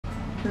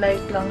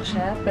Light lang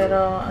siya,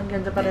 pero ang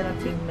ganda pa rin ang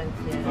pigment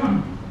niya.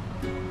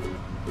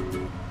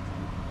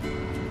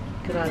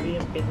 Grabe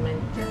yung pigment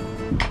niya.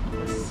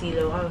 Mas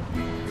silaw ka.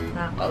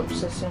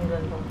 Nakaka-obsess yung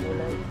gandong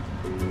kulay.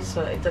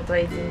 So, ito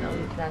try din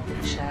ulit natin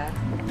siya.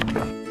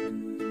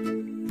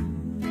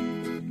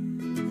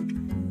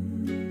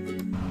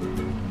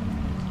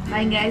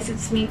 Hi guys,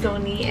 it's me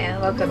Tony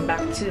and welcome back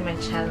to my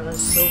channel.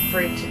 So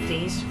for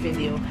today's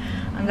video,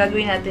 ang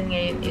gagawin natin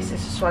ngayon is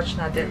swatch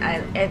natin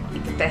at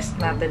iti-test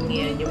natin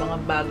ngayon yung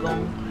mga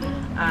bagong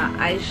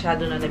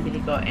eyeshadow na nabili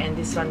ko, and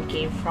this one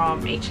came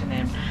from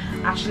H&M.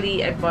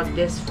 Actually, I bought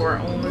this for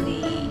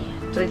only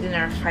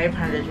 500,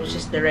 which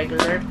is the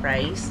regular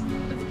price.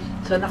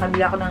 So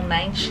nakabili ako ng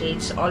 9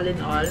 shades all in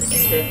all,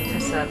 and then it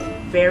has a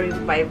very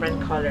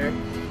vibrant color.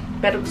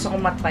 Pero gusto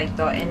kong matry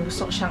to and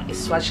gusto ko siyang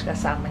iswatch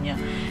kasama niyo.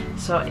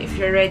 So, if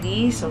you're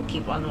ready, so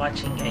keep on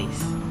watching,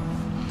 guys.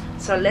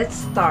 So, let's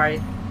start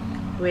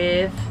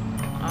with,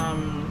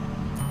 ano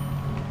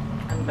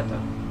ba to?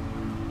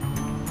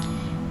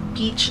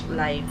 Peach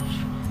Life.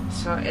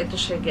 So, ito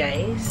siya,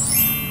 guys.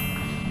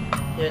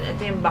 Yun,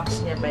 ito yung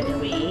box niya, by the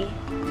way.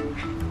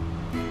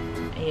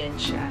 Ayan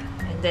siya.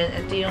 And then,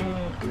 ito yung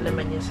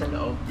laman niya sa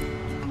loob.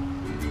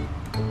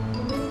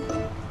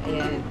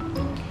 Ayan.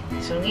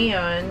 So,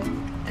 ngayon,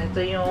 ito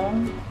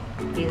yung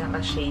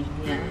pinaka-shade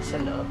niya sa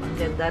loob. Ang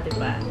ganda,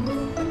 diba?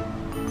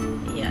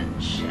 Ayan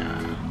siya.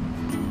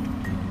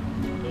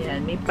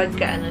 Ayan. May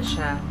pagka-ano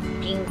siya,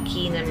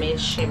 pinky na may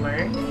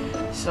shimmer.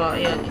 So,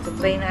 ayan. Ito,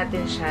 try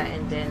natin siya.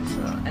 And then,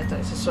 so, ito,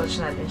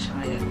 isa-swatch natin siya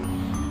ngayon.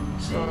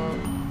 So,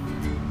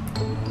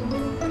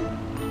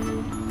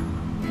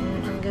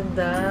 ang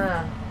ganda.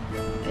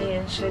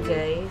 Ayan siya,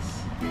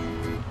 guys.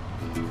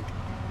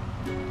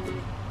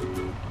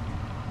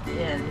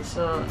 Ayan.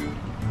 So,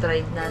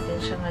 tried natin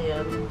siya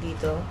ngayon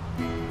dito.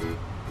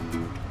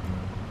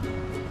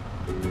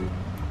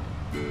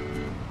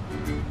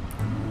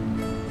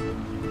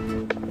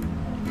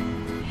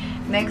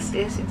 Next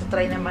is, ito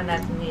try naman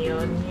natin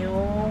ngayon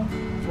yung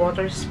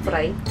water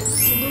sprite.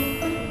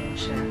 Ayan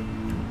siya.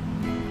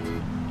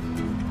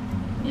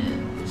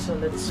 Ayan. So,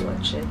 let's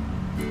swatch it.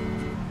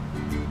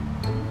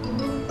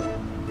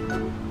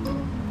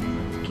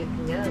 Cute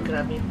niya.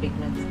 Grabe yung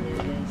pigment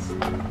niya, guys.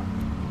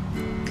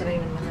 Try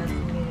naman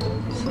natin ngayon.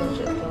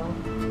 Swatch ito.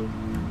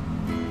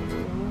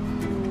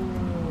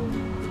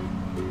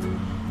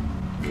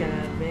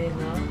 Grabe,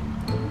 no?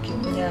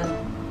 Cute niya.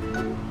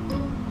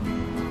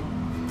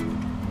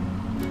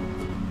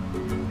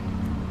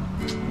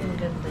 Ang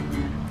ganda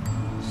niya.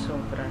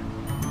 Sobra.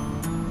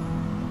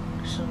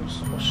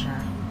 Gusto ko siya.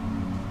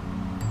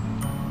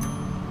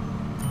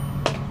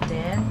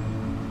 Then,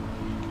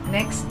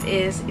 next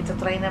is, ito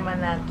try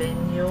naman natin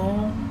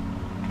yung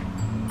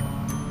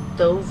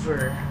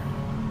Dover.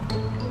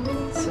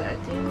 So,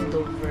 ito yung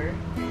Dover.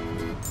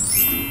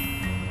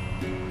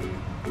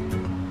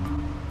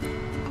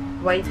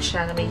 White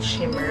siya na may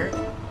shimmer.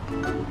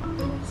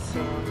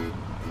 So,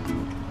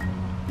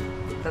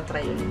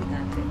 tatry ulit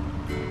natin.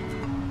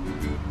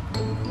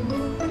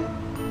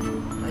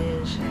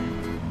 Ayan siya.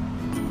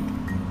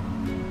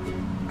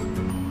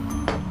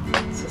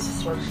 So,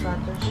 swatch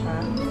natin siya.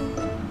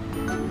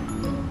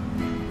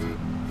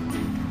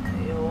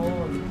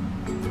 Ayun.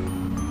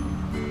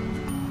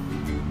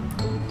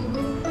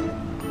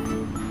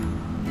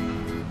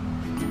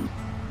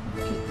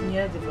 Cute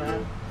niya,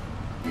 diba?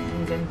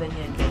 Ang ganda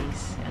niya,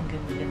 guys. Ang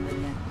ganda-ganda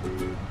niya.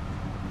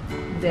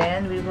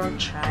 Then, we will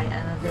try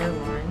another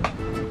one.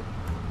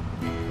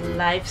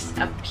 Life's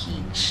a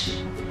Peach.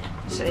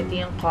 So, ito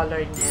yung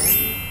color niya.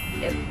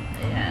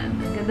 Ayan.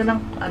 Ang ganda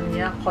ng ano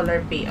niya,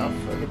 color payoff.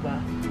 O, diba?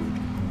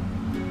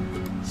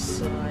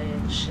 So,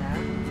 ayan siya.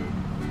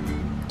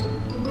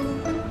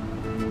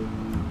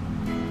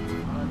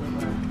 O,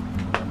 diba?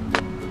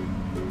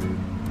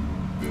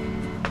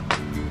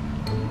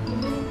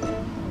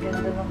 Ang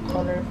ganda ng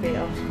color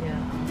payoff niya.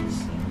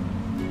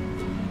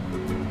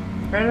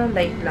 Pero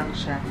light lang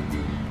siya.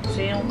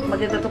 So, yung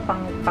maganda to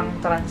pang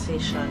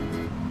transition.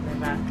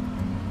 Diba?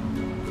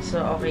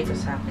 So, okay to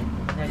sa akin.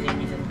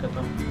 Nagamitan ko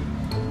to.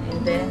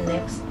 And then,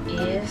 next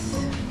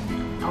is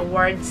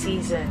award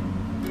season.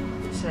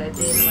 So,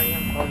 ito yun naman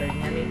yung color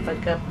niya. May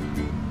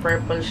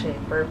pagka-purple siya.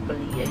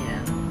 Purpley.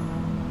 Ayan.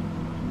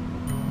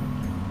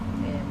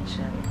 Ayan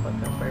siya. May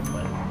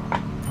pagka-purple.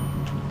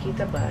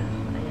 Kita ba?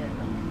 Ayan.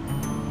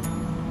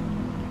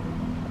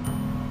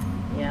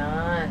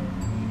 Ayan.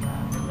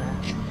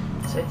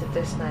 So,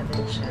 ito-test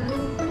natin siya.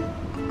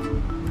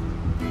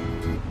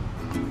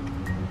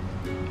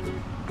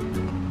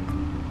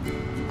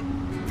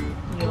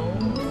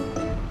 Yung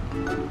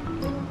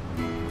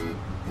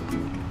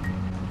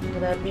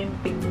grabe yung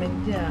pigment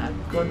niya. At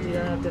konti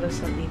na natira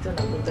sa dito.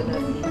 Napunta na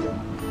dito.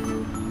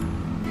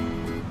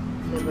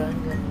 Diba?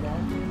 Ang ganda.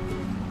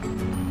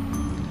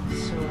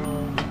 So,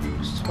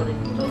 gusto ko rin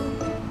ito.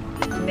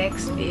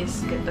 Next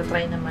is,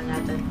 try naman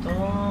natin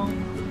itong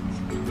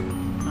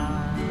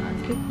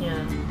cute niya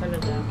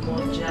talaga,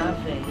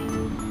 Mojave.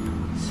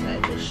 So,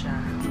 ito siya,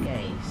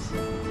 guys.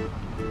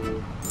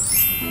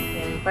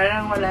 And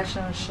parang wala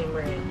siyang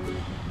shimmer.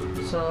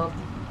 So,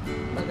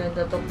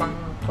 Maganda to pang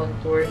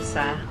contour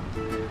sa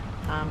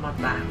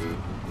mata.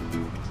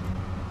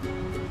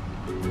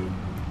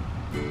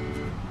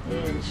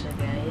 Ayan siya,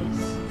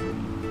 guys.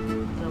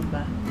 Ito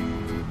ba?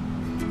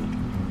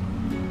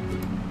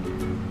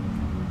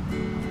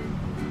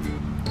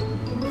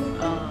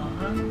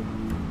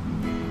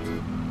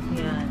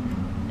 Yan.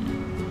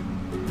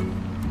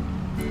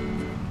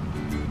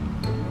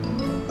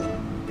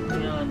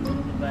 Yun,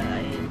 diba?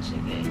 Ayan siya,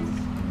 guys.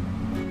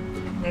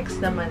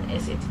 Next naman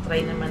is,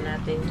 iti-try naman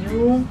natin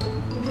yung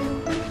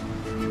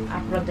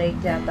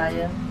Aphrodite yata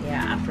yun.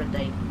 Yeah,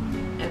 Aphrodite.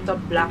 Ito,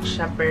 black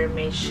siya, pero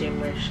may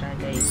shimmer siya,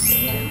 guys.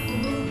 Ayan.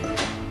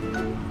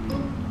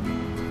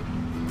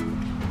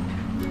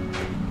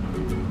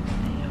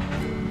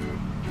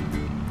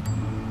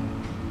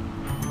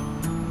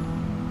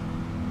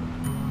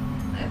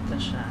 Ito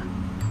siya.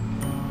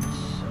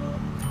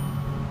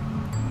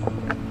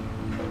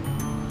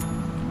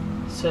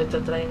 So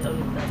ito, try na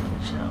ulit natin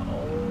siya.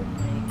 Oh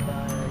my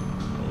God.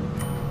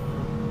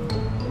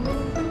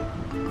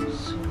 Oh.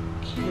 So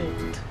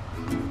cute.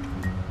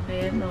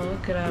 Ayan o,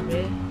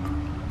 grabe.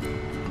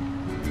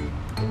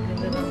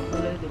 Ganda ng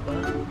kulay, diba?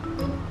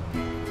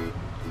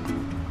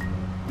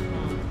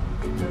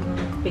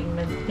 Ang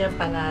pigment niya,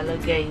 panalo,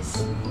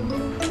 guys.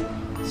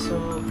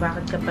 So,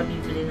 bakit ka pa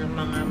bibili ng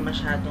mga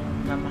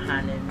masyadong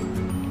mamahalin?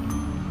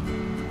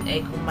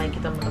 Eh, kung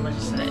makikita mo naman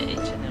siya sa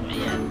H&M,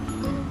 ayan.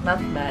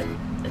 Not bad.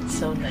 It's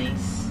so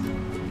nice.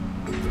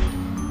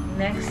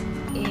 Next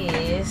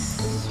is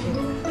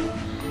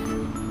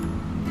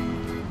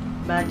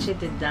Bache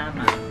de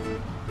Dama.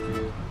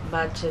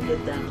 Bache de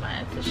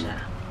Dama. Ito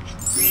siya.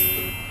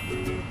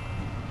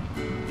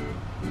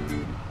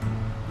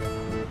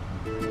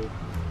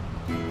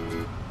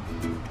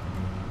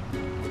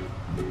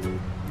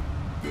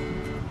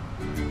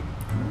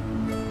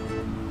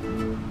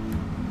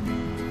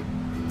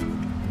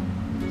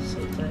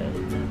 So, try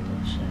ulit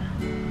natin siya.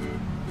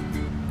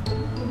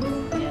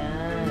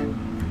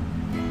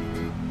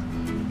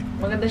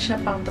 Maganda siya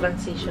pang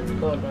transition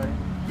color.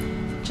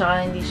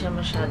 Tsaka hindi siya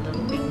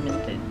masyadong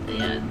pigmented.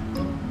 Ayan.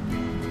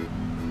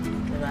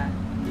 Diba?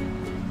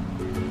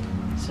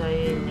 So,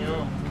 yun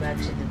yung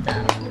Bache de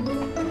Dama.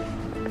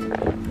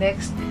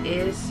 Next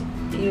is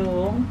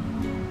yung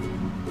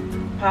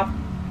Pop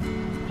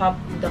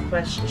the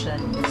Question.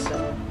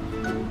 So,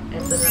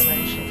 ito naman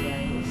siya,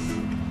 guys.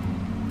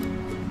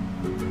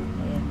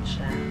 Ayan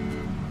siya.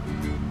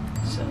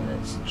 So,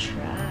 let's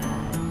try.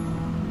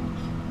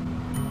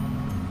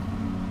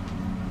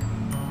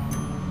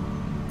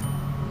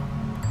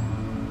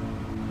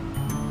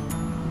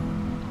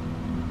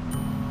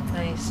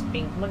 Nice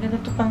pink. Maganda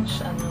to pang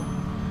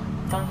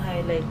pang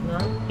highlight, no?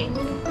 Pink.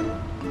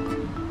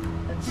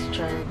 Let's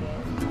try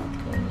again.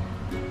 Okay.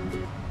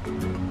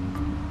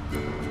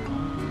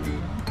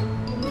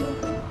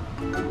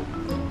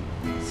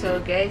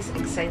 So guys,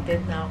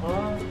 excited na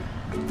ako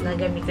na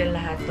gamitin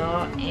lahat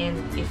to. And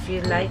if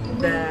you like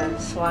the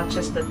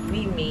swatches that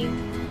we made,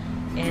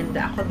 and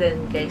ako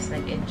din, guys,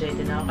 nag-enjoy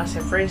din ako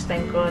kasi first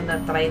time ko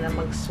na-try na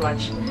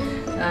mag-swatch.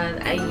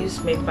 I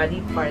use my body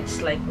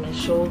parts like my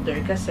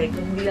shoulder kasi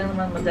kung hindi lang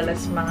naman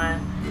madalas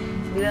mga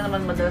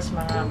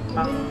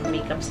pang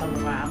makeup sa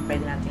mukha ang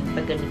pwede natin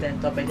paggamitan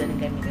ito, pwede rin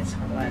gamitin sa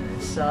katawan.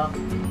 So,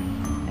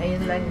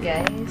 ayun lang,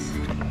 guys.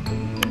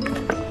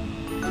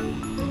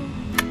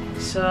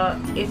 So,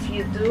 if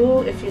you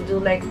do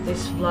like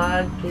this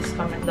vlog, please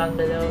comment down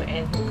below,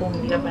 and kung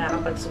hindi ka pa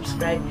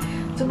nakapag-subscribe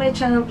to my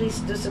channel, please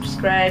do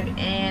subscribe,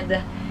 and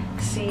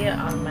see you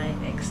on my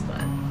next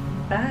one.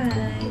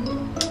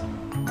 Bye!